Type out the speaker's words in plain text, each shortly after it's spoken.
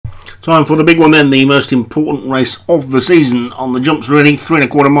Time for the big one then, the most important race of the season. On the jumps ready, 3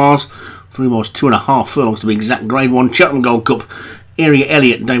 1/4 miles, 3 miles 2.5 furlongs to be exact. Grade 1, Cheltenham Gold Cup. Area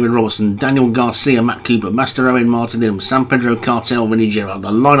Elliott, David Robertson, Daniel Garcia, Matt Cooper, Master Owen, Martin Dillon, San Pedro Cartel, Vinnie Gerard.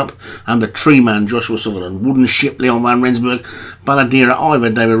 The lineup and the tree man, Joshua Sutherland, Wooden Ship, Leon Van Rensburg, Balladera Ivor,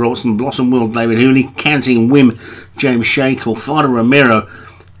 David Robertson, Blossom World, David Hooley, Counting Whim, James Shea, Colfado Romero,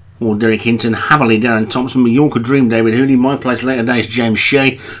 or Derek Hinton, Haverley, Darren Thompson, Mallorca Dream, David Hooley, My Place Later Days, James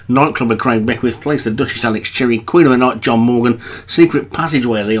Shea, Nightclubber Craig Beckwith, Place the Duchess Alex Cherry, Queen of the Night John Morgan, Secret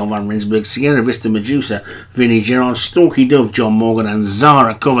Passageway Leon Van Rensburg, Sierra Vista Medusa, Vinnie Gerard, Stalky Dove John Morgan, and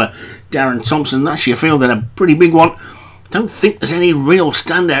Zara Cover Darren Thompson. That's your field and a pretty big one. Don't think there's any real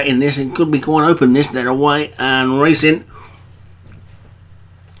standout in this. It could be quite open this. They're away and racing.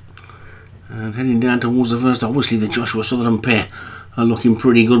 And heading down towards the first, obviously the Joshua Sutherland pair are looking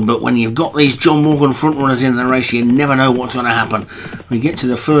pretty good, but when you've got these John Morgan front runners in the race, you never know what's going to happen. We get to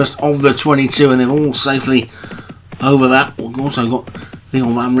the first of the 22 and they're all safely over that. We've also got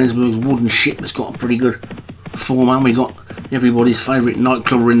Leon Van Rensburg's Wooden Ship that's got a pretty good form, and we got everybody's favourite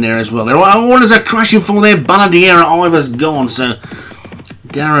Nightclubber in there as well. All are crashing for there. Balladera Ivor's gone, so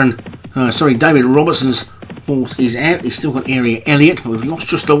David Robertson's horse is out. He's still got Area Elliott, but we've lost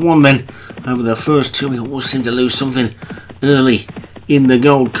just the one then over the first two. We always seem to lose something early in the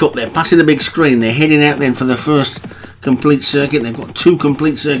Gold Cup. They're passing the big screen. They're heading out then for the first complete circuit. They've got 2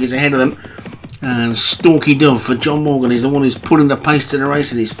 complete circuits ahead of them, and Stalky Dove for John Morgan is the one who's putting the pace to the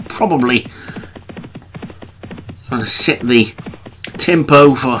race, and he's probably going to set the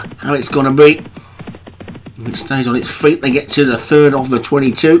tempo for how it's going to be. If it stays on its feet, they get to the third of the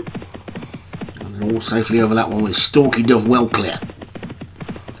 22, and they're all safely over that one with Stalky Dove well clear.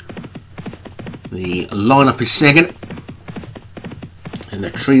 The lineup is second. And the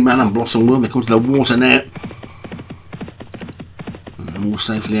Tree Man and Blossom World, they come to the water now. And all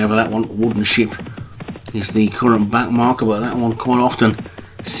safely over that one. Wooden Ship is the current back marker, but that one quite often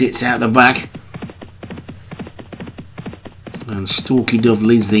sits out the back. And Stalky Dove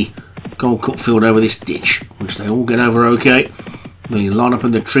leads the Gold Cup field over this ditch, which they all get over okay. The lineup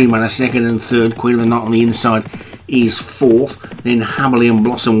of the Tree Man are second and third. Queen of the Night on the inside is fourth. Then Haverley and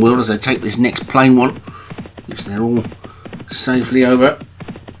Blossom World as they take this next plain one, which they're all safely over.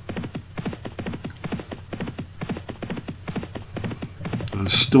 And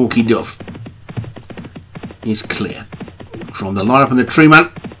Stalky Dove is clear from the lineup and the Tree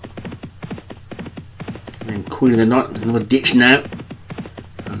Man. And Queen of the Night, another ditch now,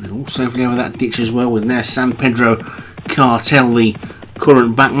 and they're all safely over that ditch as well, with now San Pedro Cartel the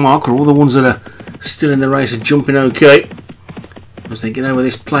current back marker. All the ones that are still in the race are jumping okay as they get over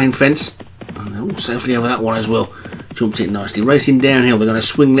this plain fence, and they're all safely over that one as well. Jumped it nicely. Racing downhill, they're going to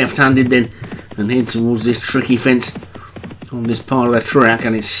swing left-handed then and head towards this tricky fence on this part of the track,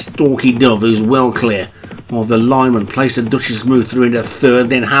 and it's Stalky Dove who's well clear of the lineman. Place the Duchess move through into third,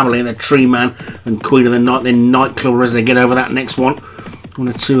 then Haverley and the Tree Man and Queen of the Night, then Nightclubber as they get over that next one. 1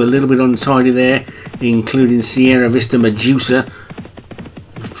 or 2 a little bit untidy there, including Sierra Vista Medusa,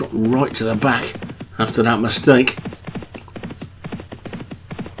 who's dropped right to the back after that mistake.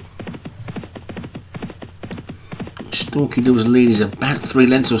 Stalky Dove's lead is about 3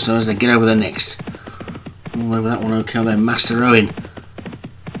 lengths or so as they get over the next. All over that one okay, then Master Owen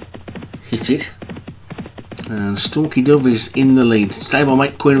hit it. And Stalky Dove is in the lead.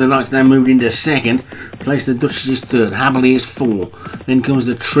 Stablemate Queen of the Night's now moved into second. Place the Duchess is third. Haverley is 4. Then comes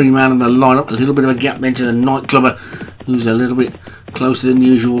the Tree Man and the lineup. A little bit of a gap then to the Nightclubber, who's a little bit closer than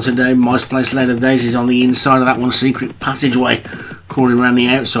usual today. Mice Place Later Days is on the inside of that one. Secret Passageway crawling around the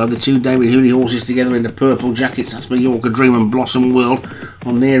outside. The 2 David Hooley horses together in the purple jackets. That's Mallorca Dream and Blossom World.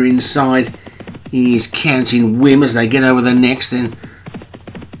 On their inside is Counting Whim as they get over the next. Then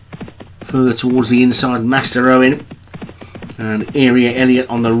further towards the inside, Master Owen and Area Elliott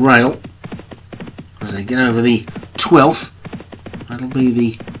on the rail as they get over the 12th. That'll be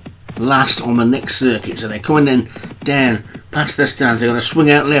the last on the next circuit. So they're coming then down past the stands. They're going to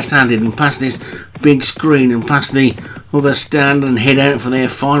swing out left-handed and past this big screen and past the other stand and head out for their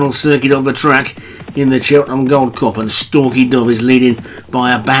final circuit of the track in the Cheltenham Gold Cup. And Stalky Dove is leading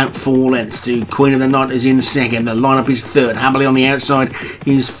by about 4 lengths to Queen of the Night is in second. The lineup is third. Haverley on the outside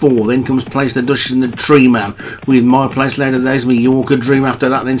is 4. Then comes Place the Duchess and the Tree Man with My Place Later Days, Mallorca Dream after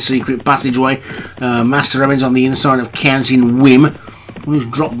that. Then Secret Passageway. Master Owens on the inside of Counting Whim. Who's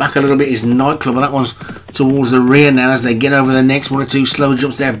dropped back a little bit is Nightclubber. That one's towards the rear now as they get over the next. 1 or 2 slow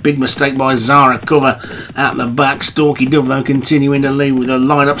jumps there. Big mistake by Zara Cover at the back. Stalky Dove though continuing to lead with the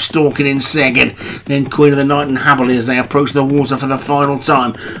line-up stalking in second. Then Queen of the Night and Happily as they approach the water for the final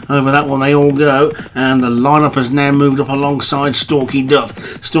time. Over that one they all go, and the line-up has now moved up alongside Stalky Dove.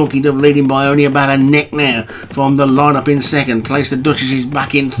 Stalky Dove leading by only about a neck now from the line-up in second. Place the Duchess is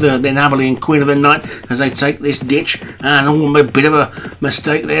back in third. Then Happily and Queen of the Night as they take this ditch, and a bit of a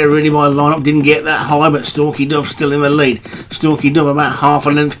mistake there really by line-up. Didn't get that high, but Stalky Dove still in the lead. Stalky Dove about half a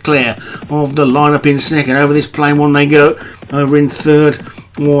length clear of the line-up in second. Over this plain one they go. Over in third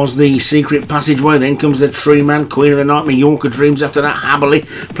was the Secret Passageway. Then comes the Tree Man, Queen of the Night, Mallorca Dreams after that. Happily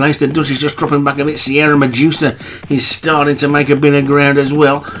Place the Duchess just dropping back a bit. Sierra Medusa is starting to make a bit of ground as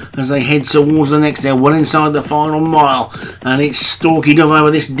well as they head towards the next. They're well inside the final mile, and it's Stalky Dove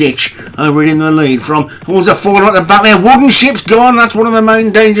over this ditch, over it in the lead from towards the forward at the back there. Wooden Ship's gone. That's one of the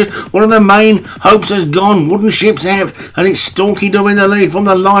main dangers. One of the main hopes has gone. Wooden Ship's out, and it's Stalky Dove in the lead from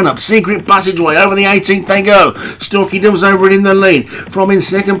the lineup. Secret Passageway over the 18th they go. Stalky Dove's over it in the lead from in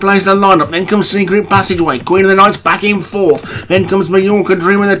second place the lineup. Then comes Secret Passageway. Queen of the Night's back in fourth. Then comes Mallorca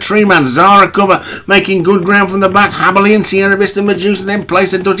Dream and the Tree Man. Zara Cover making good ground from the back. Happily and Sierra Vista Medusa. Then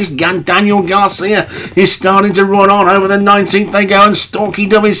Place the Duchess. Daniel Garcia is starting to run on. Over the 19th they go, and Stalky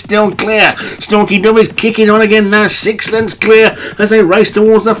Dove is still clear. Stalky Dove is kicking on again now. 6 lengths clear as they race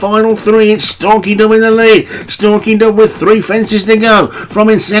towards the final 3. It's Stalky Dove in the lead. Stalky Dove with 3 fences to go. From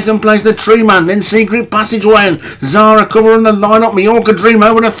in second place the Tree Man. Then Secret Passageway and Zara Cover in the lineup. Mallorca Dream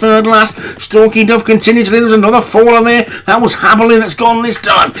over the third last. Stalky Dove continues to lead. There's another faller there. That was Happily that's gone this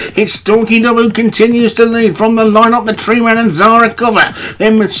time. It's Stalky Dove who continues to lead from the lineup. The Tree Man and Zara Cover.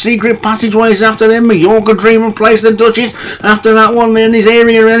 Then Secret Passageways after them. Mallorca Dream and Place the Duchess. After that one then is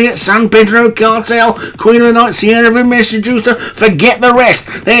Area Elliot, San Pedro Cartel, Queen of the Night, Sierra Medusa. Forget the rest.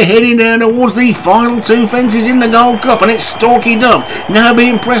 They're heading down towards the final 2 fences in the Gold Cup, and it's Stalky Dove now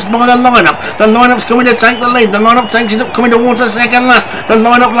being pressed by the lineup. The lineup's coming to take the lead. The lineup takes it up, coming towards the second last. The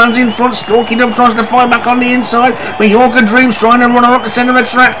lineup lands in front. Stalky Dove tries to fight back on the inside. Mallorca Dreams trying to run her up the centre of the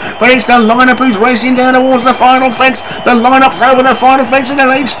track, but it's the lineup who's racing down towards the final fence. The lineup's over the final fence in the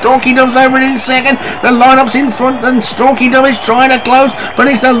lead. Stalky Dove's over it in second. The lineup's in front, and Stalky Dove is trying to close, but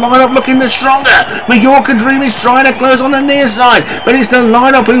it's the lineup looking the stronger. Mallorca Dream is trying to close on the near side, but it's the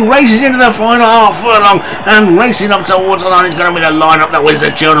lineup who races into the final half furlong and racing up towards the line. It's going to be the lineup that wins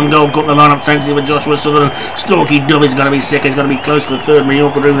the Cheltenham Gold Cup. The lineup takes it for Joshua Sutherland. Stalky Dove is going to be second. It's going to be close for third.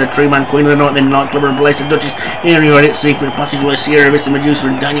 Mallorca Dream, the Tree Man, Queen of the Night, then Nightclubber and Place the Duchess. Area Edit, Secret Passageway, Sierra Vista Medusa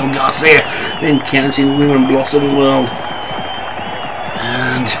and Daniel Garcia. Then Counting Women Blossom World.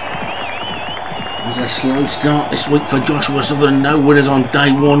 And as a slow start this week for Joshua Sutherland. No winners on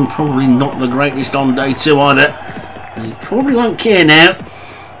day 1. Probably not the greatest on day 2 either. And he probably won't care now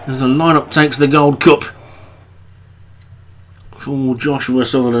as the lineup takes the Gold Cup for Joshua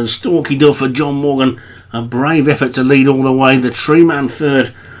Sutherland. Stalky Dove for John Morgan. A brave effort to lead all the way. The Tree Man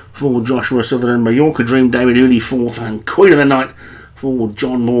third for Joshua Sutherland. Mallorca Dream, David Hooley fourth, and Queen of the Night for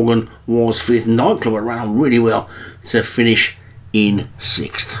John Morgan was fifth. Nightclub ran really well to finish in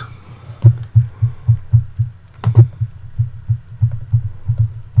 6th.